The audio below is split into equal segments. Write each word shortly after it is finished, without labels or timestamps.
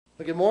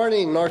Good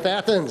morning, North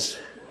Athens.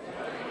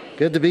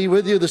 Good to be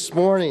with you this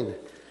morning.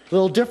 A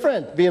little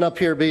different being up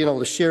here, being able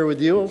to share with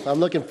you. I'm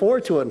looking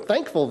forward to it and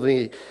thankful to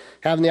be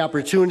having the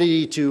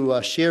opportunity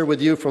to share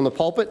with you from the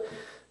pulpit.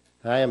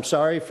 I am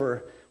sorry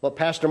for what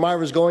Pastor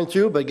Marv is going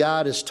through, but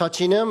God is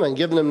touching him and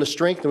giving him the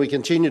strength, and we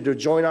continue to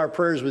join our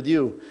prayers with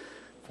you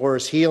for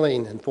his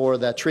healing and for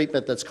that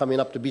treatment that's coming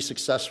up to be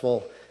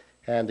successful,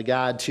 and to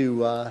God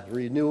to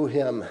renew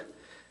him.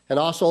 And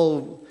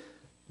also,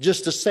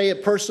 just to say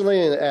it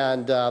personally,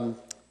 and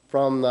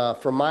from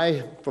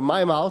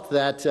my mouth,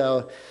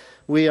 that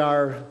we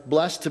are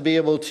blessed to be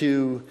able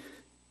to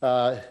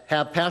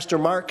have Pastor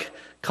Mark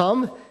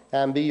come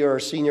and be your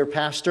senior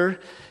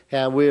pastor,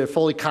 and we are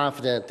fully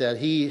confident that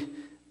he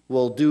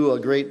will do a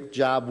great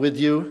job with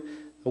you.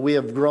 We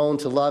have grown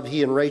to love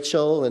he and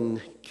Rachel and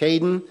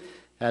Caden,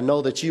 and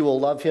know that you will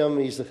love him.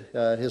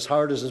 His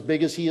heart is as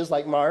big as he is,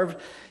 like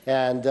Marv,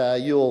 and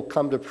you'll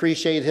come to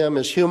appreciate him,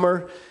 his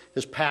humor,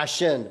 his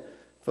passion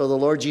for the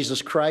Lord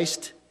Jesus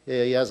Christ.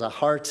 He has a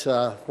heart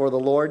for the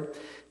Lord.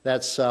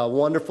 That's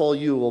wonderful.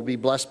 You will be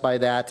blessed by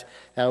that.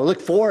 And I look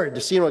forward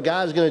to seeing what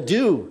God is going to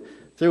do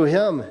through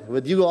him,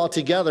 with you all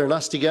together and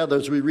us together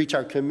as we reach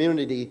our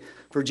community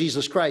for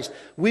Jesus Christ.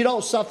 We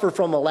don't suffer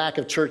from a lack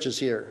of churches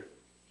here.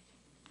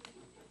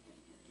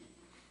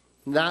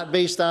 Not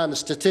based on the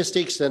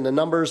statistics and the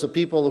numbers of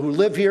people who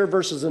live here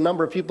versus the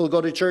number of people who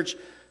go to church.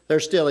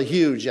 There's still a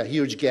huge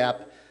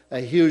gap, a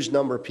huge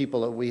number of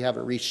people that we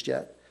haven't reached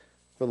yet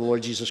for the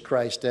Lord Jesus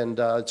Christ. And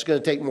it's going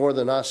to take more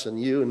than us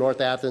and you and North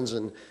Athens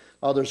and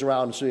others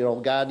around. So,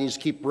 God needs to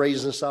keep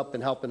raising us up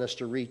and helping us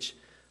to reach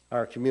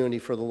our community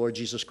for the Lord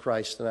Jesus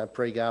Christ. And I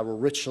pray God will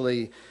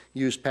richly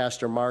use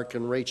Pastor Mark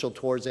and Rachel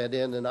towards that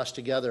end, and us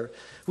together.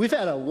 We've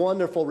had a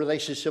wonderful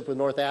relationship with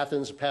North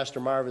Athens. Pastor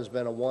Marv has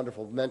been a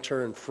wonderful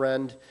mentor and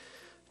friend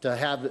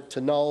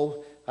to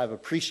know. I've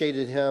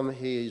appreciated him.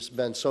 He's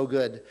been so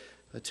good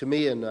to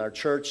me and our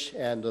church,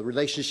 and the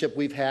relationship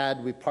we've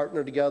had. We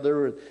partnered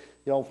together.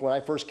 When I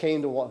first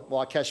came to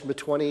Waukesha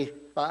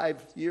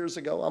 25 years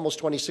ago, almost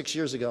 26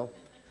 years ago,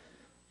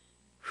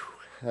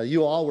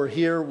 you all were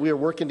here. We were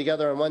working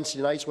together on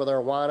Wednesday nights with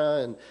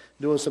Awana and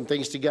doing some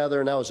things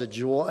together, and that was a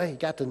joy.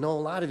 Got to know a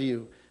lot of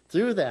you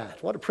through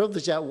that. What a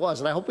privilege that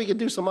was. And I hope we can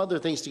do some other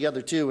things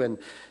together too, and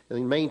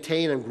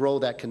maintain and grow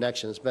that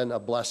connection. It's been a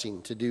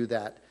blessing to do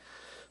that.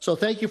 So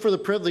thank you for the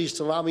privilege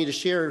to allow me to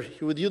share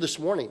with you this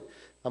morning.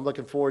 I'm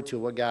looking forward to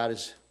what God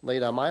has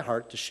laid on my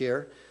heart to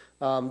share.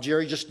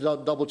 Jerry, just to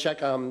double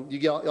check,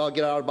 you all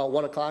get out about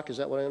 1 o'clock, is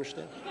that what I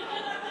understand?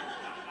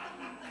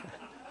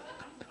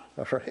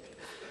 All right.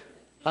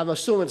 I'm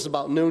assuming it's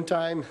about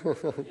noontime.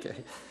 Okay.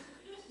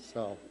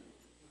 So,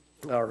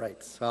 all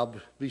right. So I'll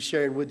be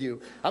sharing with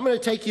you. I'm going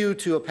to take you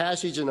to a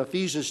passage in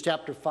Ephesians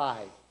chapter 5.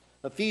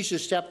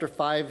 Ephesians chapter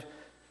 5,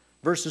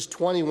 verses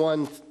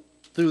 21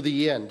 through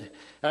the end. And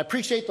I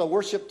appreciate the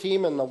worship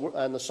team and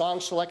the song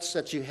selects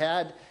that you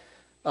had,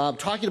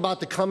 talking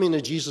about the coming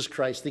of Jesus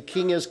Christ. The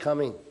King is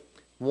coming.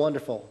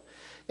 Wonderful.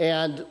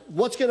 And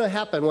what's going to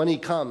happen when he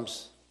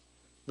comes?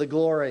 The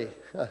glory.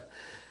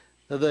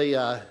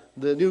 The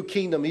new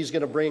kingdom he's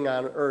going to bring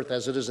on earth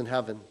as it is in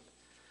heaven.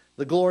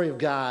 The glory of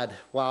God.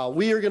 Wow.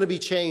 We are going to be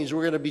changed.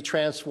 We're going to be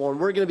transformed.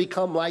 We're going to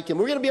become like him.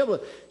 We're going to be able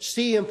to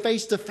see him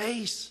face to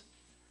face.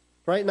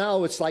 Right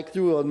now, it's like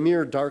through a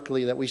mirror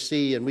darkly that we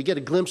see, and we get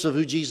a glimpse of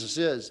who Jesus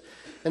is.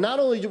 And not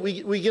only do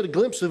we get a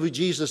glimpse of who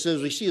Jesus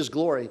is, we see his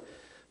glory.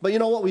 But you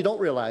know what we don't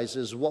realize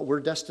is what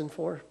we're destined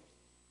for.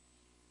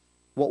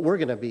 What we're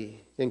going to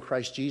be in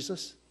Christ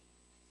Jesus.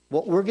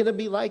 What we're going to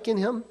be like in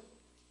him.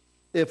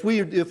 If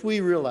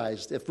we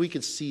realized, if we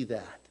could see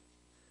that,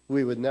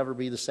 we would never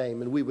be the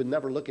same, and we would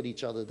never look at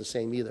each other the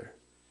same either.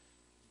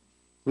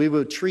 We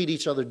would treat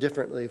each other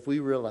differently if we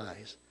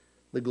realize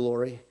the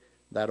glory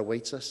that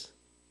awaits us,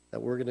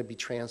 that we're going to be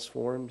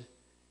transformed,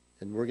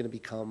 and we're going to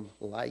become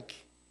like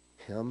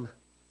him.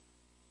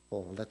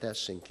 Well, let that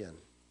sink in.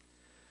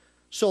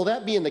 So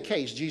that being the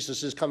case,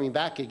 Jesus is coming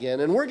back again,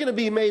 and we're going to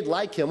be made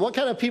like him. What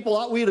kind of people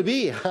ought we to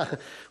be?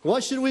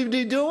 What should we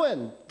be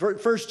doing?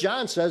 First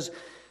John says,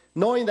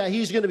 knowing that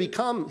he's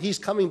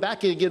coming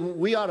back again,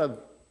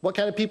 what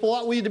kind of people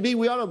ought we to be?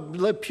 We ought to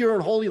live pure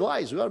and holy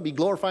lives. We ought to be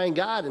glorifying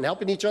God and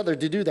helping each other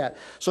to do that.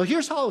 So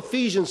here's how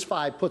Ephesians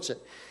 5 puts it.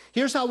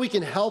 Here's how we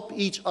can help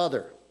each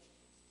other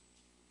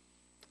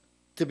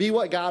to be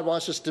what God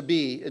wants us to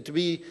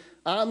be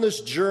on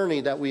this journey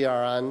that we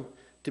are on,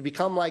 to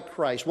become like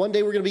Christ. One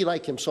day we're going to be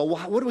like him. So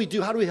what do we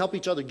do? How do we help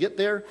each other get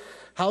there?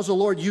 How's the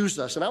Lord use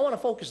us? And I want to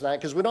focus on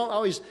that because we don't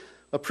always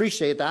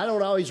appreciate that. I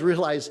don't always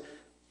realize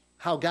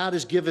how God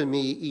has given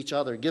me each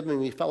other, given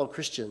me fellow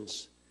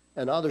Christians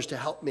and others to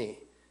help me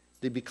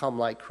to become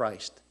like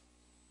Christ.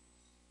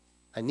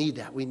 I need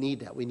that. We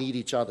need that. We need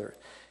each other.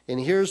 And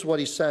here's what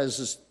he says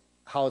is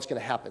how it's going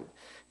to happen.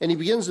 And he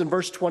begins in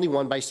verse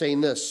 21 by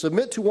saying this: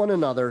 submit to one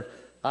another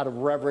out of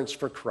reverence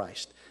for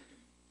Christ.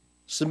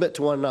 Submit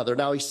to one another.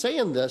 Now he's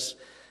saying this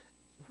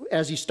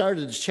as he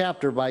started the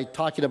chapter by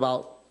talking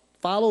about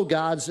follow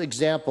God's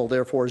example,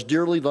 therefore, as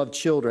dearly loved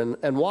children,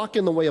 and walk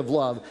in the way of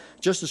love,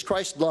 just as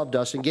Christ loved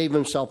us and gave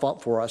himself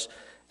up for us,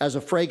 as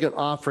a fragrant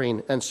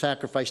offering and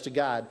sacrifice to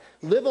God.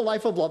 Live a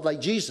life of love like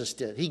Jesus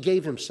did. He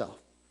gave himself.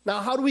 Now,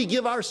 how do we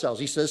give ourselves?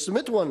 He says,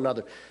 submit to one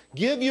another.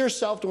 Give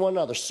yourself to one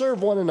another.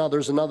 Serve one another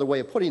is another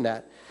way of putting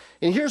that.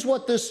 And here's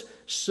what this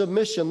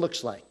submission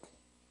looks like.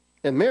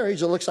 In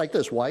marriage, it looks like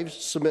this. Wives,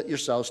 submit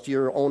yourselves to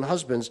your own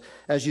husbands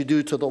as you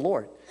do to the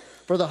Lord.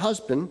 For the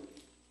husband,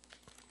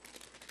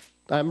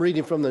 I'm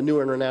reading from the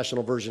New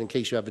International Version in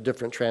case you have a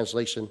different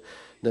translation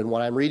than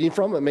what I'm reading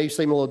from. It may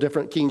seem a little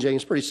different. King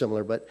James, pretty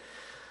similar. But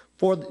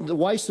for the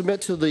wife,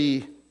 submit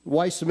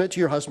to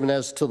your husband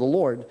as to the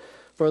Lord.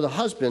 For the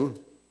husband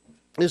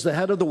is the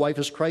head of the wife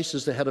as Christ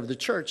is the head of the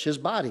church, his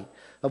body,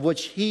 of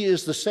which he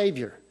is the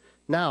Savior.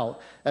 Now,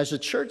 as the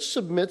church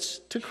submits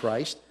to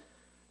Christ,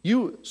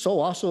 so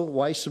also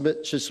wives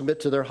should submit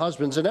to their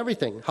husbands in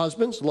everything.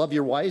 Husbands, love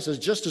your wives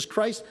just as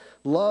Christ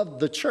loved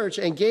the church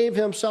and gave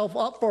himself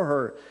up for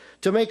her,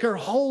 to make her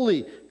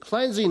holy,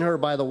 cleansing her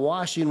by the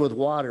washing with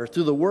water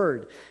through the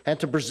word, and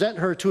to present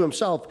her to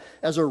himself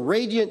as a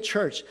radiant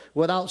church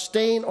without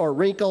stain or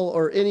wrinkle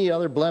or any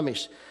other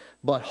blemish,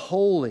 but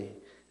holy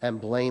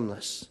and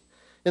blameless.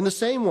 In the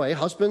same way,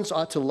 husbands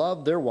ought to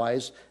love their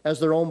wives as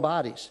their own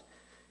bodies.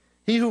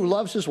 He who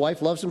loves his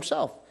wife loves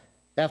himself.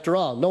 After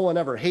all, no one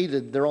ever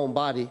hated their own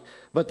body,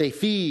 but they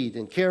feed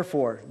and care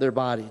for their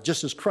body,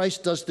 just as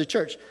Christ does the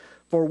church.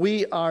 For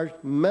we are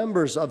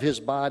members of his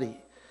body.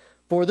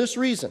 For this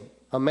reason,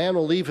 a man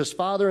will leave his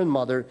father and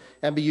mother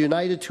and be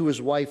united to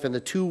his wife, and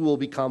the two will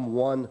become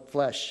one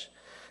flesh.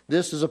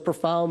 This is a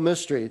profound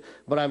mystery,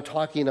 but I'm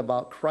talking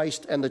about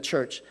Christ and the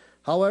church.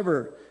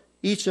 However,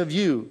 each of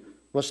you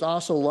must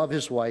also love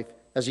his wife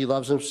as he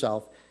loves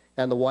himself,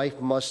 and the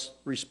wife must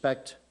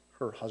respect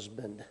her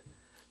husband.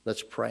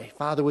 Let's pray.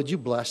 Father, would you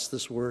bless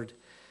this word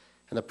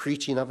and the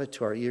preaching of it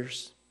to our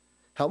ears?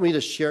 Help me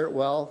to share it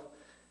well.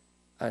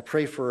 I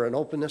pray for an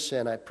openness,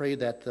 and I pray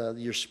that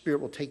your Spirit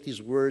will take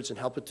these words and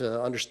help it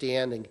to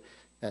understand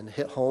and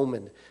hit home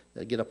and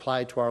get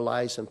applied to our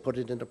lives and put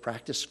it into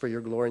practice for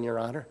your glory and your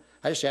honor.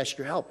 I just ask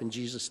your help in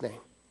Jesus' name.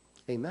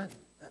 Amen.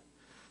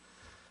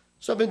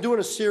 So I've been doing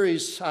a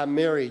series on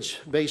marriage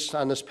based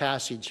on this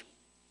passage.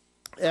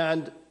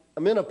 And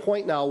I'm in a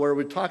point now where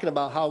we're talking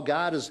about how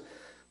God has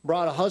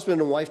brought a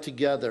husband and wife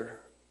together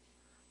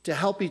to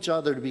help each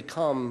other to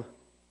become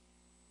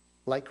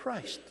like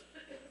Christ.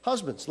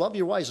 Husbands, love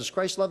your wives as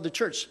Christ loved the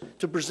church,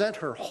 to present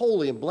her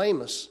holy and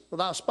blameless,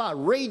 without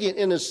spot, radiant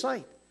in his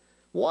sight.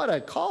 What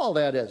a call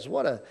that is.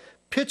 What a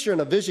picture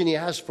and a vision he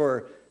has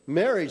for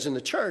marriage in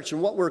the church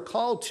and what we're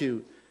called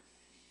to.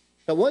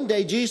 And one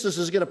day Jesus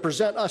is going to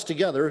present us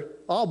together,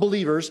 all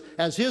believers,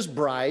 as his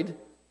bride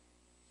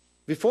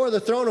before the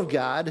throne of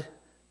God,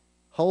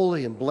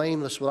 holy and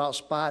blameless, without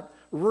spot,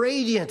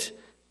 radiant,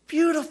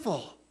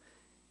 beautiful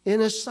in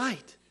his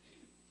sight.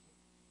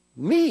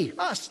 Me,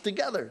 us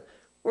together.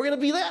 We're going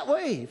to be that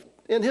way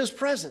in his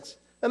presence.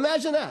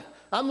 Imagine that.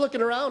 I'm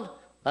looking around.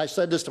 I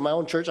said this to my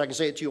own church. I can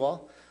say it to you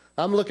all.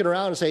 I'm looking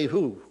around and say,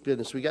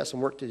 goodness, we got some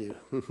work to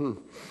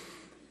do.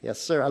 Yes,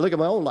 sir. I look at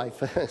my own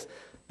life.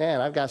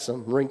 Man, I've got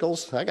some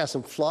wrinkles. I got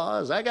some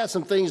flaws. I got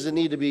some things that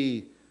need to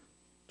be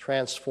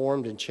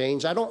transformed and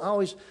changed. I don't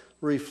always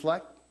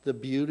reflect the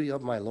beauty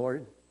of my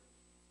Lord.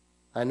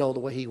 I know the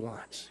way he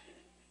wants.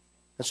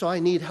 And so I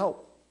need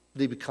help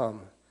to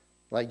become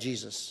like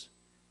Jesus.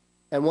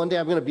 And one day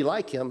I'm going to be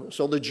like him.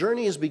 So the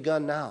journey has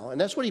begun now. And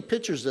that's what he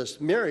pictures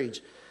this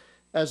marriage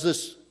as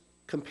this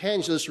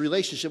companionship, this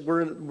relationship.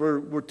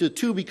 We're the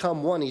two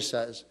become one, he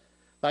says,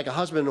 like a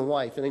husband and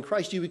wife. And in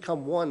Christ, you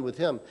become one with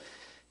him.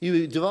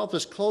 You develop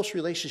this close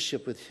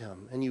relationship with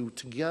him. And you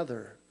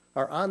together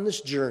are on this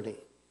journey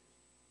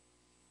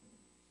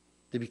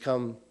to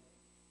become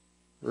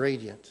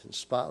radiant and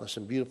spotless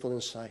and beautiful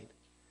in sight.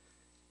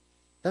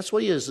 That's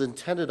what he has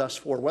intended us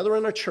for. Whether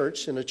in a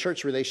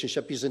church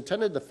relationship, he's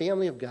intended the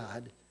family of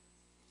God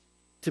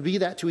to be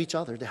that to each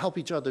other, to help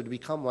each other to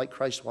become like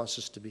Christ wants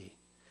us to be.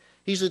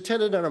 He's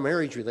intended in our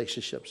marriage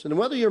relationships. And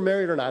whether you're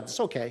married or not, it's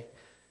okay.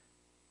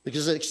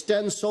 Because it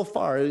extends so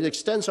far. It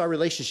extends our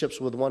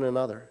relationships with one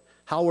another.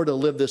 How we're to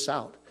live this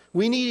out.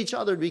 We need each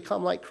other to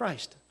become like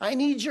Christ. I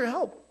need your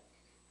help.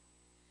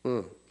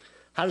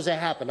 How does that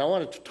happen? I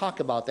want to talk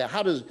about that.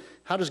 How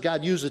does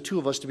God use the two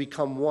of us to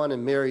become one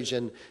in marriage,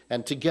 and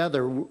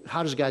together,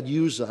 how does God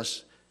use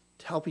us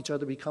to help each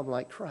other become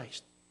like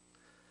Christ?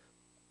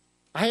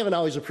 I haven't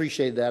always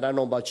appreciated that. I don't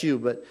know about you,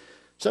 but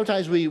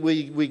sometimes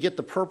we get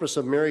the purpose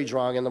of marriage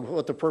wrong and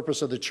what the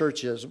purpose of the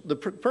church is. The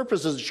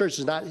purpose of the church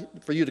is not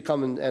for you to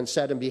come and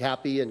sit and be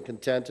happy and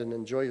content and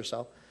enjoy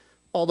yourself,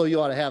 although you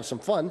ought to have some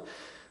fun.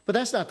 But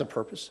that's not the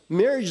purpose.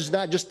 Marriage is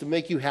not just to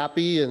make you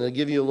happy and to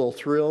give you a little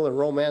thrill and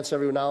romance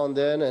every now and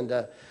then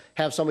and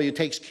have somebody who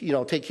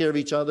take care of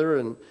each other.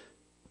 And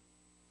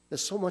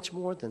there's so much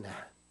more than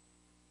that.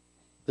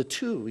 The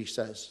two, he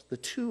says, the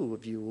two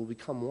of you will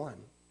become one.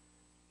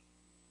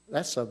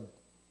 That's a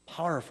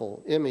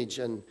powerful image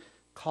and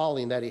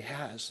calling that he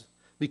has,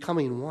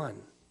 becoming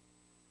one.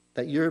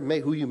 That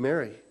who you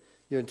marry,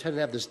 you're intended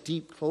to have this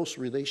deep, close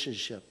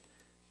relationship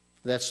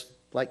that's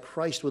like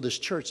Christ with his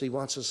church. He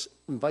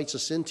invites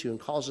us into and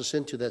calls us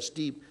into this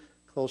deep,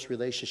 close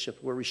relationships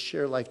where we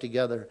share life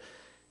together.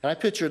 And I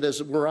picture it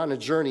as we're on a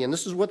journey, and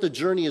this is what the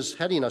journey is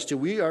heading us to.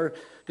 We are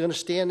going to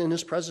stand in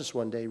his presence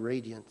one day,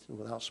 radiant and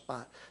without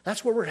spot.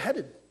 That's where we're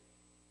headed.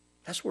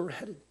 That's where we're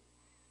headed.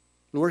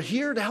 And we're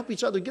here to help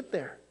each other get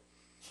there.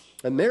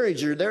 In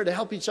marriage, you're there to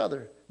help each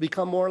other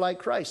become more like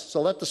Christ.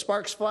 So let the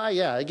sparks fly.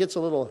 Yeah, it gets a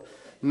little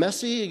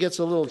messy. It gets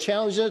a little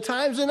challenging at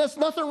times, and there's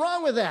nothing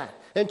wrong with that.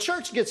 And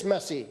church gets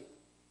messy.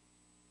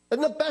 In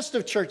the best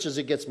of churches,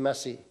 it gets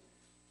messy.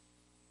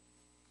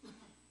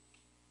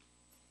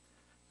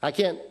 I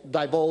can't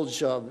divulge,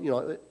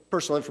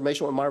 personal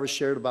information, what Marva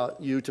shared about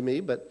you to me,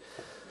 but,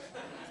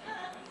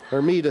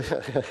 or me to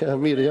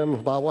him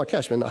about what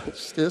Cashman. No,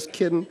 just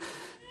kidding.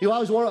 You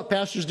always wonder what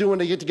pastors do when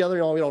they get together.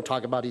 We don't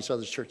talk about each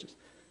other's churches.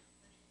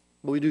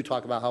 But we do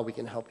talk about how we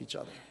can help each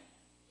other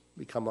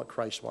become what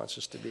Christ wants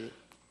us to be.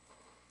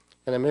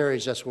 And in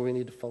marriage, that's where we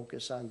need to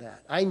focus on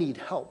that. I need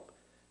help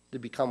to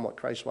become what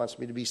Christ wants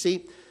me to be.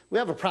 See, we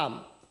have a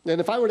problem. And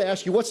if I were to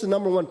ask you, what's the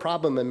number one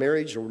problem in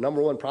marriage or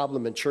number one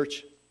problem in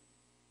church?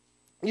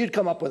 You'd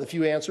come up with a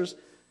few answers.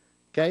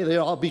 Okay,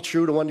 they'll all be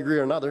true to one degree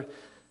or another.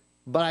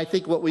 But I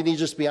think what we need to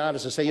just be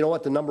honest and say, you know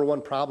what the number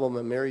one problem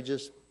in marriage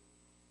is?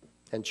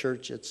 And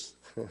church, it's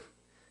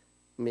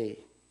me.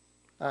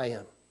 I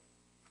am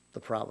the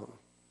problem.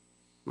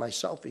 My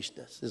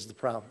selfishness is the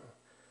problem.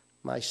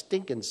 My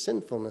stinking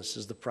sinfulness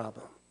is the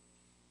problem.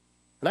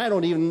 And I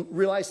don't even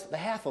realize the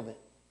half of it.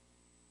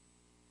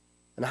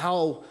 And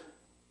how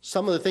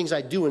some of the things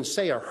I do and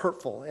say are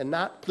hurtful and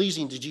not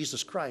pleasing to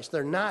Jesus Christ.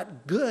 They're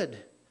not good.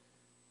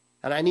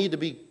 And I need to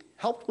be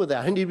helped with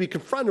that. I need to be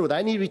confronted with that.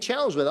 I need to be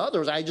challenged with it.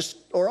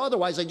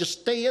 Otherwise I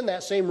just stay in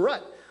that same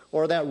rut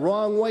or that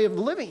wrong way of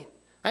living.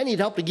 I need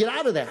help to get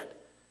out of that,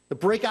 to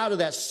break out of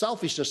that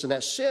selfishness and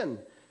that sin,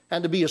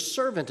 and to be a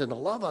servant and to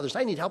love others.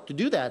 I need help to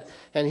do that.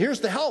 And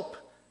here's the help.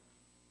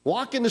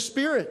 Walk in the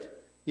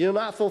Spirit. You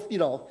not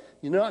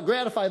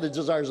gratify the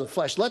desires of the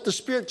flesh. Let the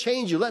Spirit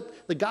change you.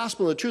 Let the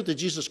gospel and the truth of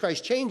Jesus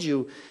Christ change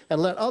you, and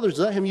let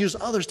him use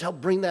others to help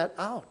bring that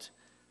out,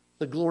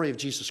 the glory of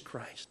Jesus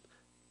Christ.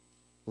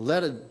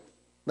 Let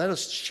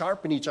us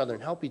sharpen each other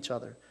and help each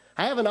other.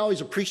 I haven't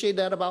always appreciated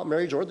that about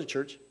marriage or the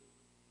church.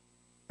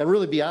 And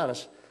really be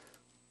honest,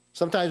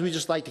 sometimes we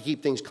just like to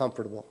keep things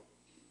comfortable.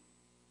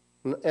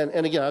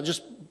 And again, I'll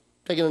just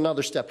take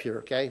another step here,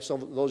 okay? So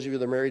those of you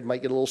that are married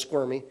might get a little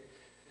squirmy.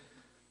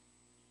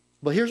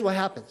 But here's what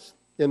happens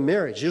in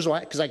marriage. Here's why,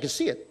 because I can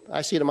see it.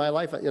 I see it in my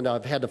life.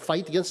 I've had to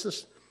fight against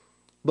this.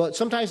 But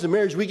sometimes in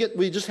marriage,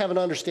 we just have an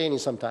understanding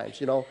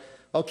sometimes,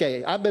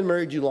 Okay, I've been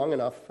married to you long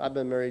enough. I've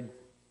been married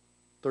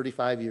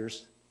 35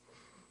 years.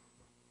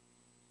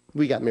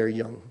 We got married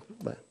young.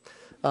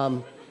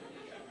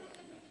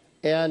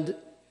 And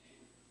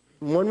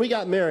when we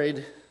got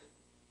married,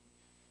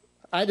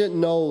 I didn't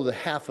know the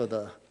half of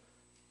the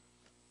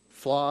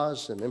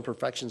flaws and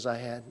imperfections I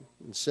had,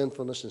 and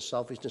sinfulness and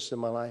selfishness in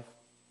my life.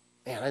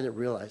 Man, I didn't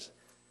realize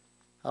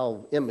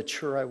how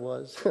immature I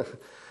was,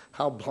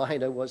 how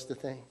blind I was to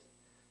things.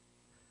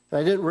 And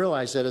I didn't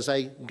realize that as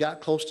I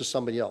got close to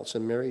somebody else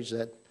in marriage,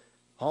 that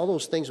all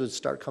those things would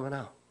start coming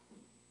out.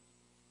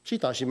 She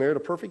thought she married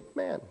a perfect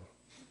man.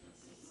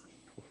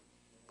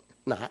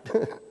 Not.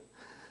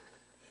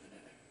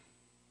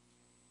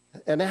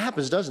 And that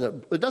happens, doesn't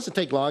it? It doesn't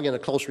take long in a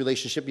close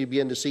relationship. You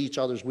begin to see each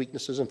other's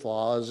weaknesses and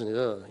flaws, and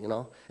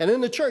And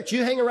in the church,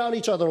 you hang around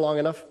each other long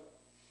enough,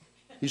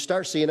 you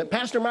start seeing it.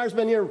 Pastor Mar's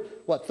been here,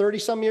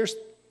 30-some years?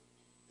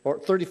 Or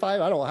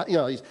 35? I don't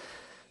know.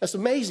 That's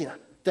amazing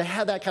to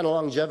have that kind of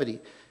longevity.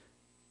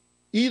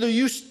 Either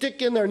you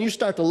stick in there and you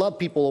start to love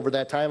people over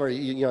that time, or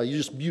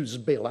you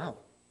just bail out.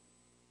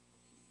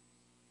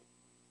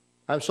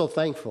 I'm so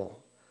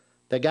thankful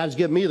that God's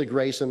given me the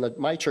grace and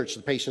my church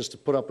the patience to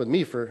put up with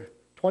me for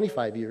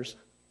 25 years.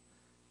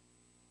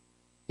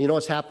 You know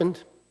what's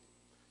happened?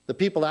 The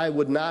people I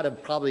would not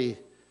have probably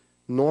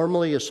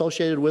normally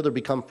associated with or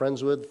become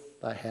friends with,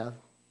 I have.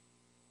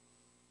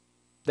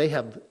 They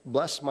have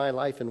blessed my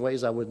life in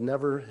ways I would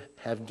never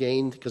have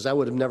gained, because I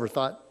would have never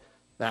thought,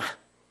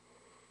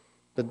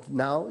 But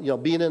now,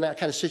 being in that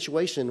kind of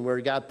situation where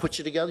God puts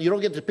you together, you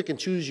don't get to pick and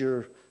choose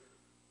your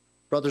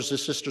brothers and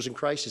sisters in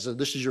Christ. He said,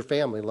 this is your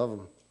family. Love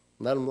them.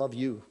 Let them love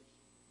you.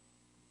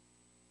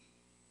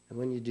 And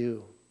when you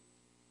do,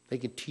 they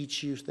can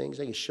teach you things.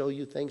 They can show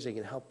you things. They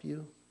can help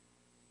you.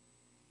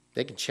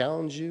 They can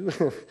challenge you.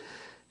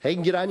 They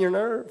can get on your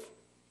nerve.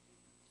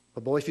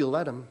 But boy, if you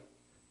let them,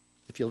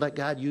 if you let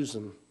God use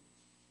them,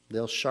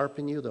 they'll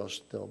sharpen you.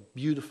 They'll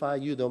beautify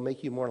you. They'll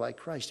make you more like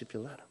Christ if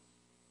you let them.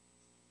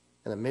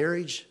 And a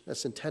marriage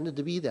that's intended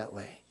to be that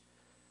way.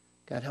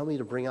 God, help me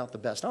to bring out the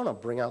best. I don't want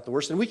to bring out the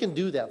worst. And we can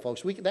do that,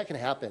 folks. That can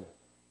happen.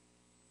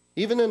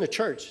 Even in the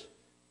church.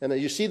 And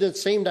you see the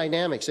same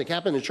dynamics. It can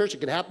happen in the church. It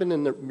can happen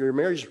in your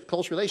marriage,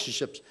 close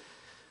relationships.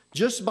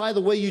 Just by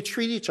the way you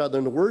treat each other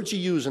and the words you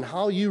use and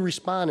how you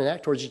respond and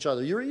act towards each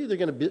other, you're either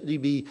going to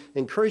be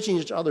encouraging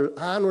each other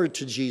onward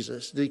to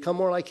Jesus, to become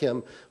more like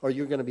him, or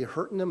you're going to be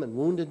hurting them and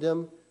wounding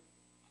them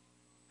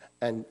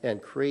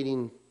and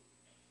creating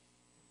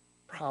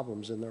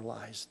problems in their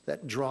lives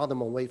that draw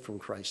them away from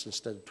Christ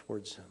instead of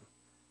towards him.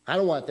 I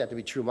don't want that to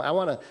be true. I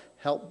want to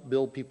help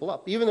build people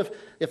up. Even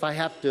if I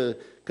have to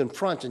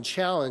confront and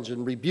challenge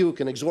and rebuke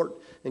and exhort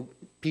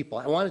people,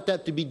 I want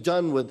that to be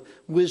done with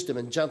wisdom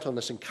and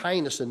gentleness and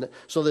kindness, and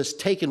so that it's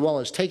taken well,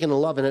 and it's taken in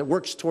love, and it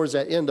works towards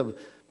that end of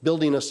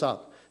building us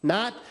up.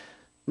 Not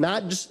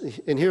just,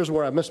 and here's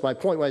where I missed my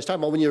point when I was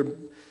talking about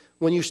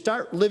when you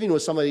start living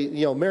with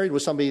somebody, married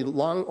with somebody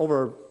long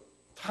over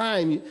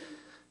time,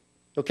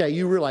 okay,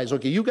 you realize,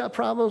 okay, you got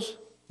problems,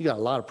 you got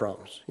a lot of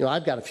problems.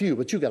 I've got a few,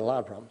 but you got a lot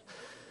of problems.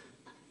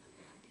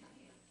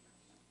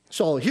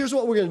 So here's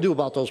what we're going to do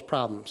about those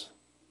problems.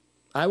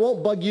 I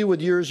won't bug you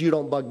with yours, you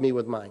don't bug me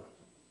with mine.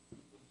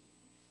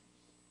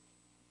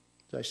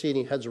 Did I see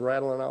any heads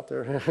rattling out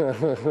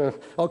there?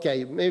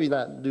 Okay, maybe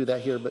not do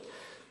that here, but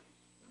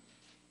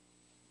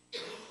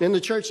in the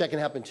church that can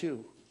happen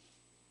too.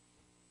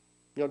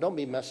 Don't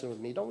be messing with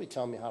me. Don't be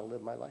telling me how to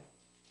live my life.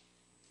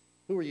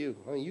 Who are you?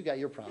 I mean, you got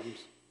your problems.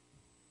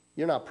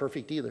 You're not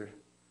perfect either.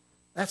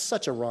 That's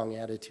such a wrong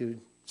attitude.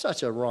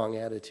 Such a wrong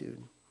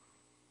attitude.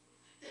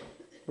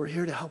 We're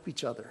here to help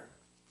each other,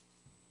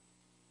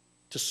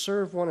 to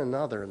serve one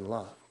another in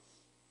love,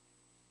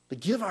 to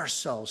give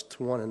ourselves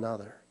to one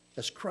another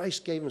as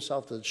Christ gave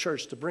himself to the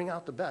church to bring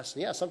out the best.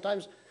 And yeah,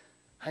 sometimes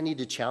I need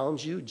to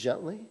challenge you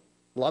gently,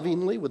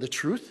 lovingly, with the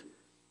truth,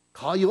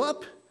 call you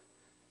up.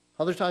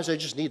 Other times I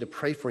just need to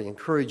pray for you,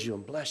 encourage you,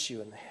 and bless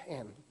you,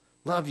 and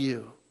love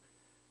you,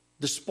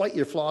 despite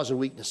your flaws and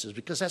weaknesses,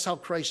 because that's how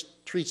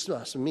Christ treats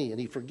us and me, and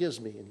he forgives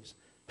me, and he's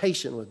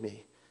patient with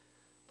me.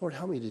 Lord,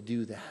 help me to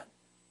do that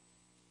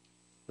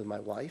with my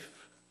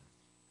wife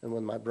and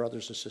with my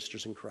brothers and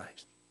sisters in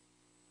Christ.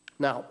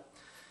 Now,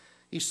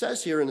 he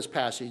says here in this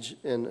passage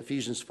in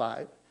Ephesians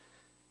 5,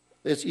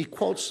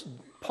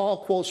 Paul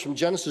quotes from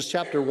Genesis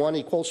chapter 1,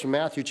 he quotes from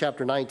Matthew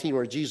chapter 19,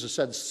 where Jesus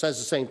says the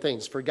same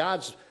things. For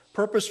God's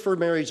purpose for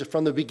marriage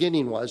from the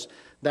beginning was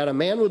that a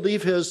man would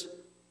leave his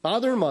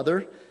father and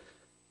mother,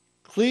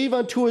 cleave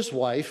unto his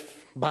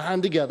wife,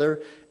 bond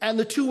together, and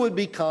the two would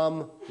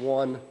become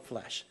one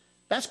flesh.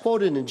 That's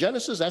quoted in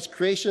Genesis, that's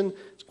creation.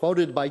 It's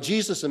quoted by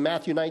Jesus in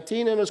Matthew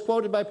 19, and it's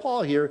quoted by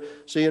Paul here,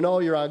 so you know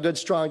you're on good,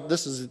 strong,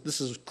 this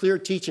is clear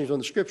teaching from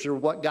the scripture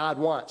of what God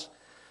wants.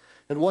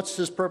 And what's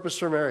his purpose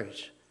for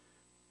marriage?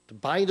 To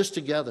bind us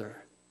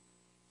together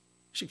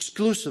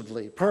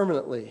exclusively,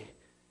 permanently,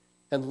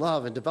 and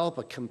love and develop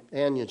a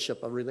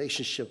companionship, a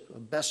relationship, a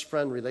best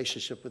friend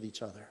relationship with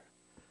each other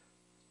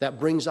that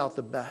brings out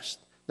the best,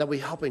 that we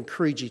help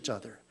encourage each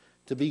other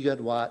to be good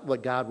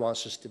what God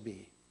wants us to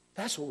be.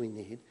 That's what we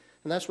need,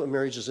 and that's what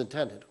marriage is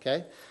intended,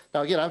 okay?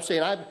 Now, again, I'm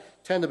saying I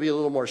tend to be a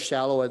little more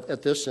shallow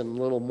at this and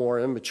a little more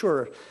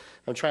immature.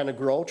 I'm trying to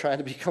grow, trying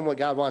to become what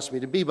God wants me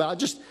to be, but I'll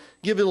just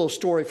give you a little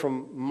story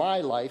from my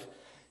life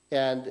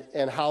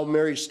and how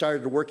marriage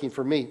started working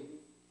for me.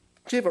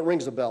 See if it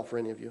rings a bell for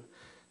any of you.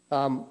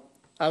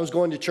 I was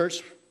going to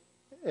church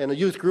in a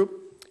youth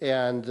group,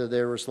 and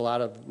there was a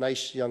lot of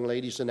nice young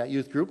ladies in that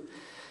youth group.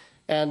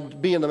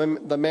 And being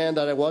the man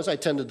that I was, I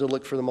tended to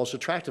look for the most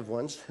attractive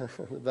ones,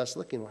 the best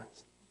looking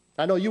ones.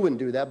 I know you wouldn't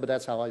do that, but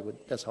that's how I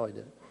did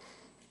it.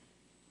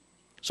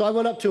 So I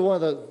went up to one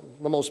of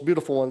the most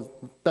beautiful ones,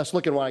 best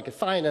looking one I could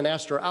find, and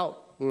asked her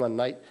out one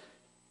night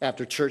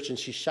after church, and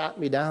she shot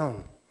me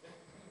down.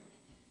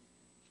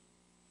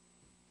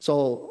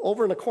 So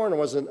over in the corner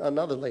was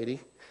another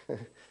lady,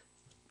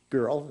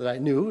 girl that I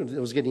knew and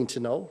was getting to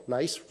know,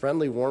 nice,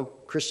 friendly, warm,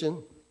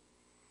 Christian.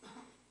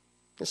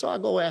 And so I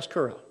go ask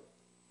her out.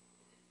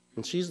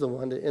 And she's the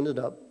one that ended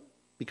up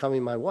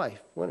becoming my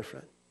wife,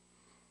 Winifred.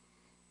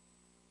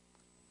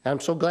 And I'm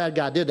so glad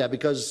God did that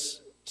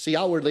because, see,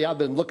 outwardly I've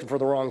been looking for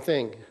the wrong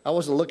thing. I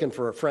wasn't looking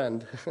for a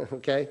friend,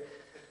 okay?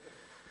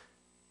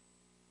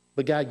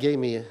 But God gave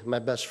me my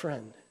best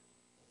friend.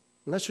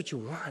 And that's what you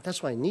want.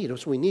 That's what I need.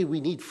 That's what we need.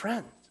 We need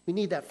friends. We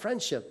need that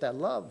friendship, that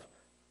love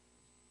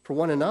for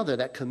one another,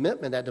 that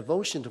commitment, that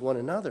devotion to one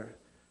another.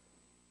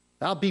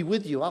 I'll be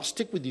with you. I'll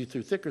stick with you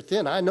through thick or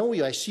thin. I know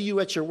you. I see you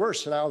at your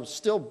worst, and I'll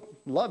still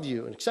love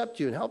you and accept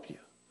you and help you.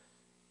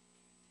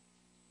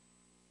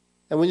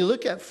 And when you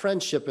look at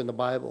friendship in the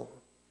Bible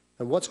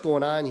and what's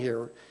going on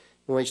here,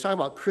 when he's talking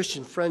about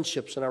Christian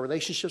friendships and our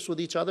relationships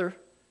with each other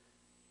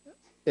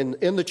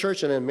in the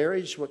church and in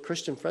marriage, what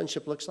Christian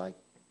friendship looks like,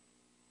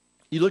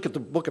 you look at the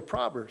book of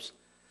Proverbs.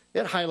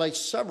 It highlights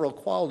several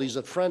qualities that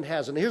a friend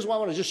has. And here's what I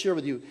want to just share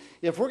with you.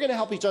 If we're going to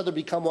help each other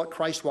become what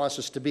Christ wants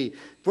us to be,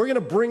 if we're going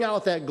to bring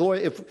out that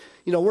glory, if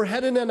we're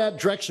heading in that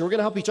direction, we're going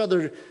to help each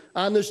other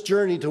on this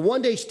journey to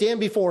one day stand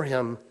before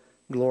him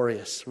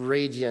glorious,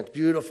 radiant,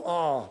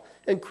 beautiful,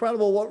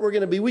 incredible what we're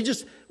going to be.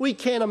 We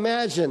can't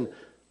imagine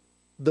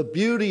the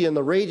beauty and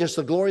the radiance,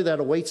 the glory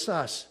that awaits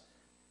us.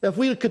 If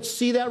we could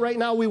see that right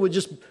now, we would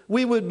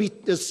be,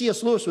 as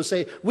C.S. Lewis would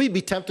say, we'd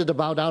be tempted to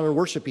bow down and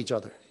worship each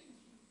other.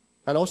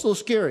 I know it's a little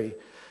scary,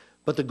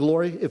 but the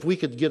glory, if we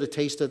could get a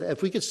taste of that,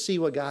 if we could see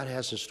what God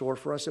has in store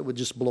for us, it would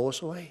just blow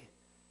us away.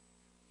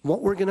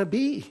 What we're going to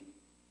be.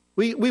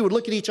 We would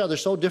look at each other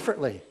so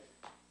differently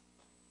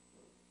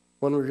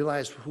when we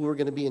realize who we're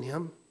going to be in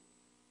him.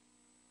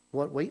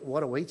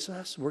 What awaits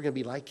us. We're going to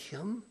be like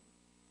him.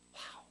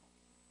 Wow.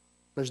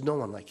 There's no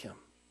one like him.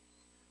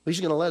 But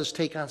he's going to let us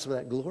take on some of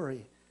that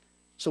glory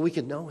so we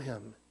can know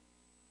him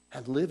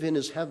and live in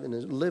his heaven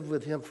and live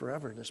with him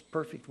forever in this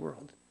perfect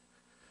world.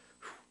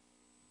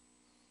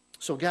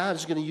 So God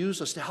is going to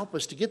use us to help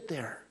us to get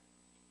there.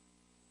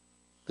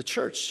 The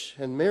church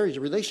and marriage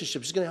and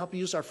relationships is going to help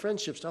use our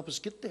friendships to help us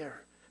get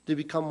there, to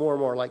become more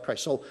and more like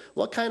Christ. So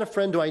what kind of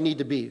friend do I need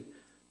to be?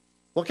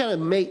 What kind of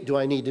mate do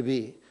I need to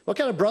be? What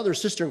kind of brother or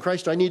sister in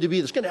Christ do I need to be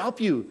that's going to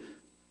help you?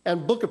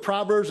 And book of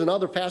Proverbs and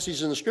other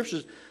passages in the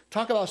scriptures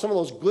talk about some of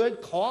those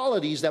good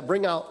qualities that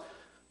bring out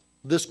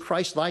this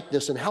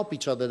Christ-likeness and help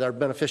each other that are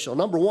beneficial.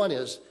 Number one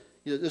is,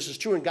 this is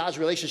true in God's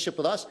relationship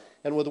with us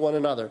and with one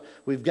another.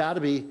 We've got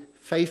to be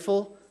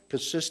faithful,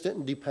 consistent,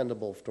 and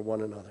dependable to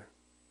one another.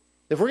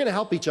 If we're going to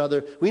help each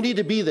other, we need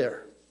to be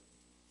there.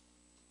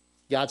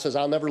 God says,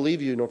 I'll never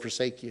leave you nor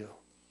forsake you.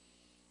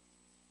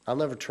 I'll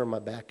never turn my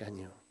back on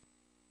you.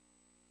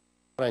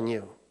 On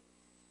you.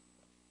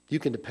 You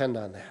can depend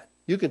on that.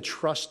 You can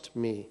trust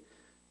me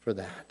for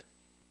that.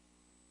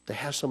 To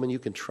have someone you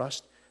can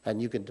trust and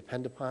you can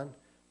depend upon,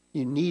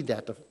 you need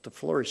that to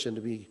flourish and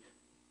to be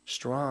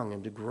strong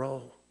and to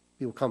grow.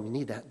 People come, you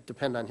need that.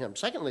 Depend on him.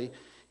 Secondly,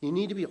 you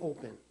need to be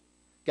open.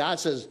 God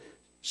says,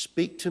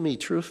 speak to me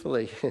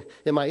truthfully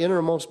in my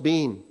innermost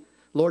being.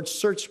 Lord,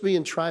 search me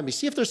and try me.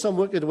 See if there's some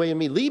wicked way in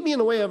me. Lead me in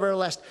the way of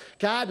everlasting.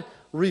 God,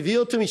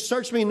 reveal to me,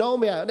 search me, know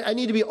me. I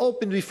need to be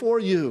open before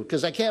you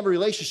because I can't have a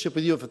relationship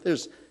with you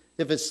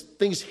if it's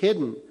things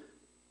hidden.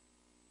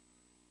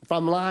 If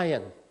I'm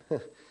lying,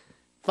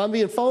 if I'm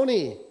being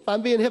phony, if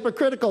I'm being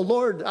hypocritical,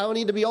 Lord, I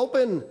need to be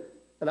open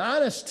and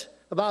honest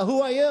about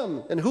who I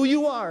am and who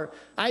you are.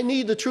 I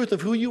need the truth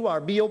of who you are.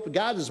 Be open.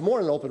 God is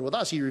more than open with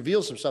us. He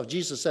reveals himself.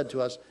 Jesus said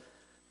to us,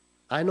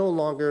 I no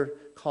longer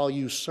call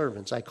you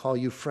servants. I call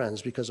you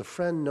friends because a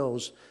friend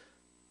knows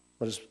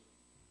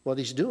what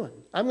he's doing.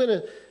 I'm going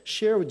to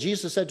share what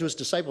Jesus said to his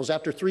disciples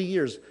after 3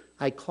 years.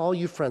 I call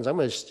you friends. I'm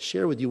going to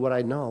share with you what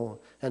I know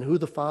and who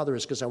the Father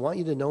is because I want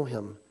you to know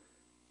him.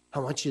 I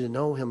want you to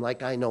know him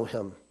like I know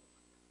him.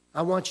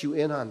 I want you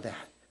in on that.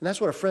 And that's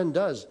what a friend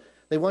does.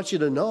 They want you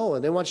to know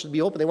and they want you to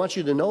be open. They want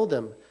you to know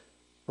them.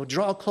 Well,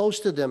 draw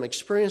close to them.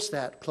 Experience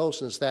that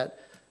closeness, that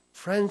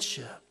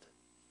friendship.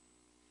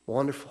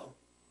 Wonderful.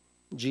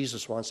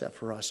 Jesus wants that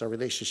for us, our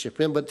relationship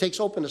with him, but it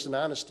takes openness and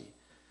honesty.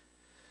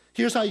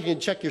 Here's how you can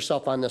check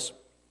yourself on this.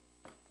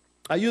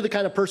 Are you the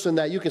kind of person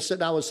that you can sit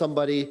down with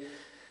somebody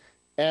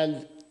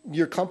and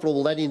you're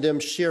comfortable letting them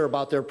share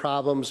about their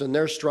problems and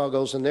their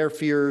struggles and their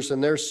fears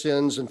and their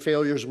sins and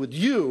failures with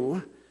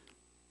you?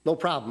 No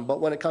problem.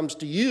 But when it comes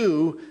to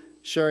you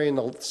sharing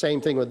the same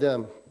thing with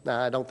them,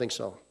 nah, I don't think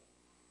so.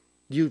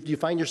 Do you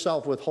find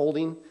yourself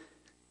withholding,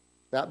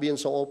 not being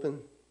so open?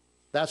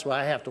 That's what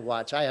I have to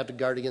watch. I have to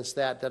guard against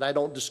that I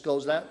don't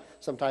disclose that.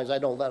 Sometimes I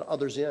don't let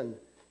others in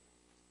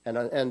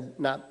and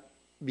not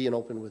being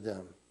open with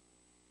them.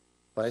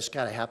 But it's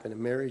got to happen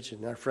in marriage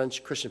and our friends,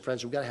 Christian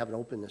friends, we've got to have an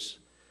openness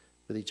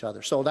with each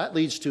other. So that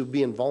leads to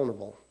being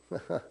vulnerable.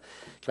 Can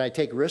I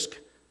take risk?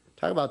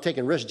 Talk about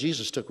taking risk.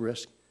 Jesus took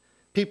risk.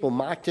 People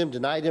mocked him,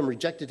 denied him,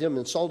 rejected him,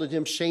 insulted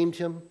him, shamed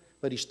him,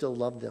 but he still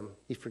loved them.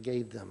 He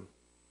forgave them.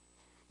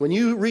 When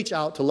you reach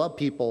out to love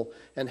people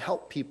and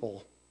help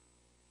people,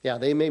 yeah,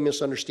 they may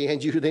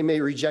misunderstand you. They may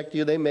reject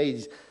you. They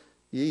may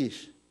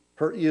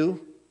hurt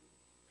you.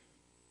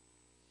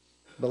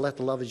 But let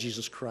the love of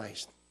Jesus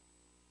Christ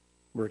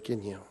work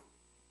in you.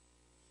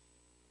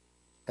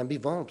 And be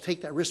vulnerable.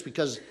 Take that risk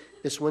because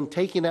it's when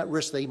taking that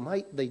risk,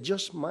 they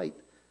just might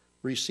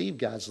receive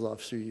God's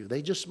love through you.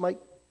 They just might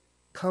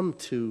come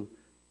to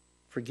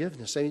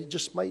forgiveness. They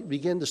just might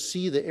begin to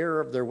see the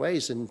error of their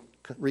ways and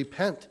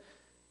repent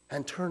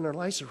and turn their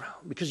lives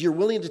around because you're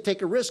willing to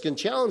take a risk and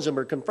challenge them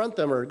or confront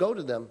them or go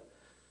to them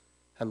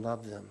and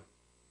love them.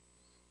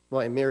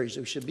 Well, in marriage,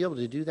 we should be able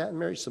to do that in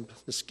marriage.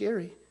 It's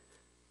scary.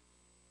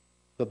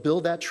 But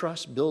build that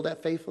trust, build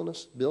that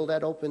faithfulness, build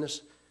that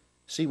openness.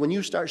 See, when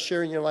you start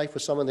sharing your life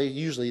with someone,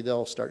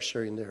 they'll start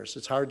sharing theirs.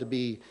 It's hard to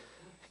be,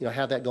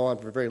 have that go on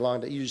for very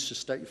long that you just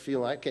start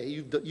feeling like, okay,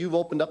 you've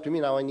opened up to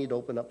me, now I need to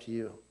open up to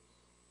you.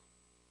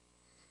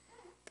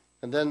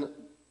 And then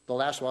the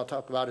last one I'll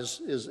talk about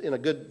is in a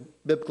good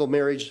biblical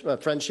marriage,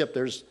 friendship,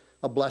 there's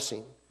a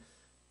blessing.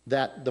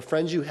 That the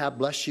friends you have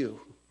bless you.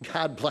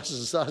 God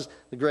blesses us,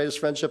 the greatest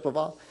friendship of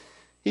all.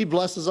 He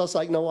blesses us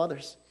like no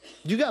others.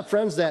 You got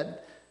friends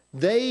that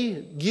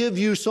they give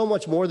you so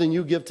much more than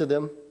you give to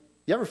them.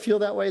 You ever feel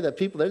that way? That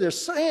people, they're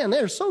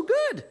so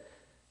good.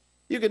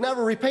 You could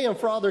never repay them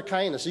for all their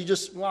kindness.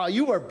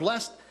 You are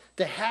blessed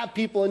to have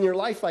people in your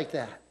life like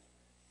that.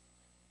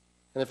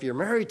 And if you're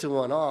married to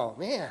one, oh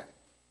man,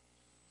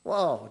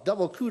 wow,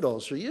 double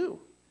kudos for you.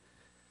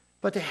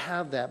 But to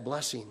have that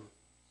blessing.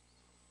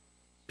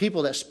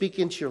 People that speak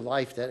into your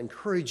life, that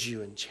encourage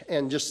you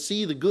and just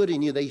see the good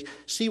in you. They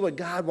see what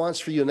God wants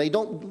for you. And they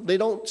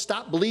don't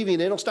stop believing.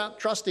 They don't stop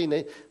trusting.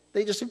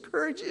 They just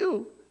encourage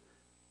you.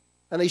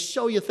 And they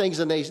show you things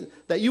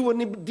that you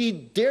wouldn't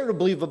even dare to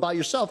believe about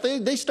yourself.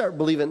 They start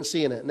believing and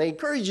seeing it. And they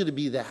encourage you to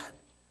be that.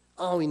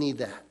 Oh, we need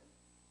that.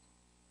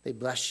 They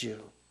bless you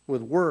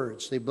with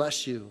words. They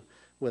bless you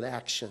with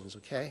actions,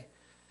 okay?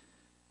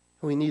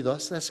 We need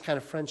those. That's the kind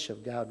of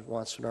friendship God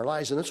wants in our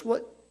lives, and it's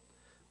what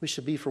we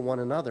should be for one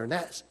another. And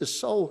that is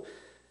so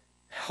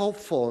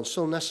helpful and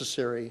so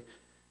necessary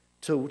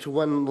to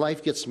when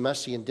life gets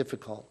messy and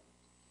difficult.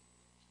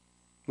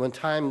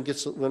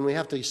 When we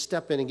have to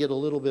step in and get a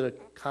little bit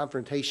of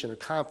confrontation or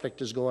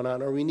conflict is going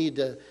on, or we need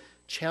to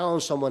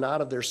challenge someone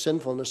out of their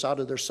sinfulness, out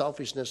of their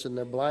selfishness and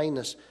their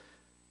blindness,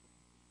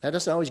 that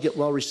doesn't always get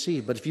well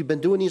received. But if you've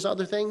been doing these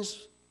other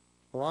things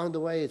along the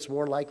way, it's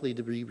more likely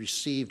to be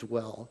received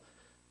well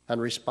and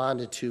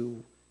responded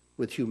to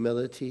with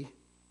humility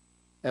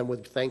and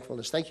with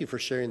thankfulness. Thank you for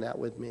sharing that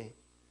with me.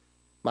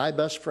 My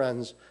best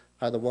friends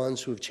are the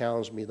ones who have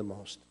challenged me the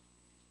most,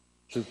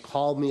 who've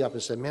called me up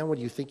and said, man, what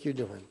do you think you're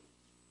doing?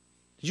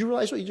 Did you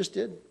realize what you just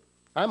did?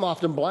 I'm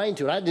often blind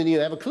to it. I didn't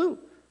even have a clue.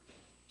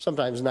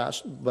 Sometimes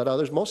not, but a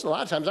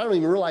lot of times I don't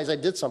even realize I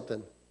did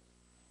something.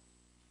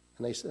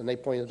 And they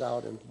pointed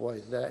out, and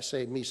boy, that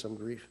saved me some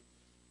grief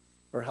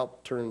or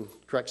helped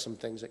correct some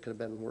things that could have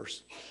been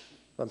worse.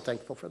 I'm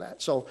thankful for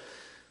that. So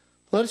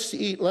let us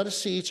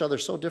see each other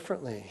so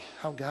differently,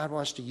 how God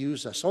wants to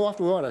use us. So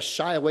often we want to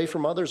shy away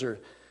from others or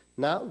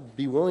not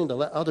be willing to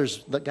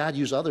let God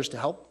use others to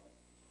help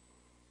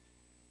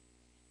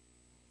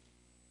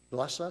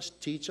bless us,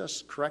 teach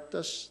us, correct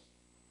us,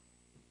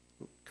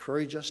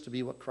 encourage us to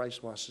be what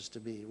Christ wants us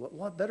to be.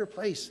 What better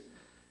place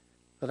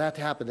for that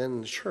to happen than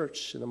in the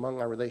church and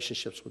among our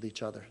relationships with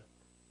each other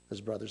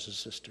as brothers and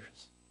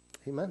sisters.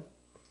 Amen?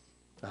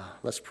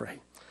 Let's pray.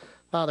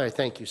 Father, I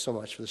thank you so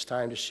much for this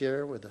time to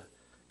share with the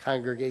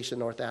congregation of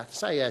North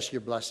Athens. I ask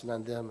your blessing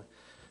on them.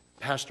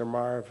 Pastor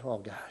Marv, oh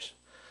gosh.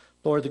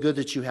 Lord, the good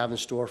that you have in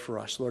store for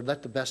us. Lord,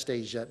 let the best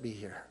days yet be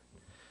here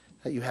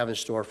that you have in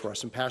store for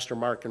us. And Pastor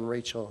Mark and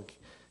Rachel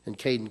and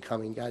Caden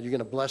coming, God, you're going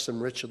to bless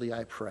them richly,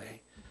 I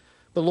pray.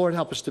 But Lord,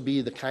 help us to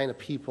be the kind of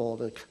people,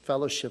 the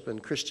fellowship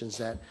and Christians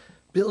that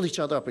build each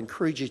other up,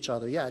 encourage each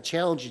other,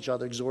 challenge each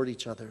other, exhort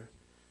each other.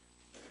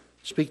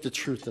 Speak the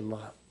truth in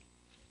love.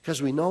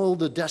 Because we know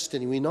the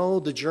destiny, we know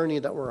the journey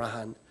that we're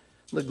on,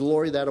 the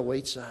glory that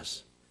awaits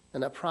us.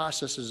 And that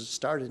process has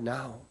started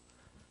now.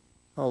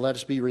 Oh, let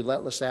us be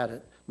relentless at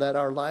it. Let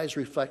our lives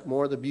reflect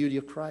more of the beauty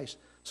of Christ.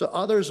 So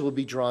others will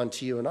be drawn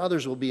to you and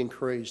others will be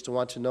encouraged to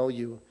want to know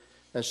you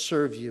and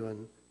serve you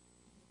and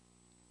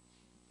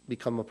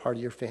become a part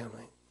of your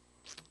family.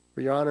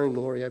 For your honor and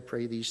glory, I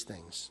pray these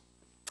things.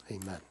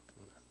 Amen.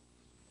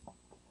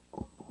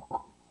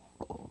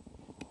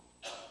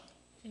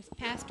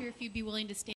 Pastor, if you'd be willing to stand.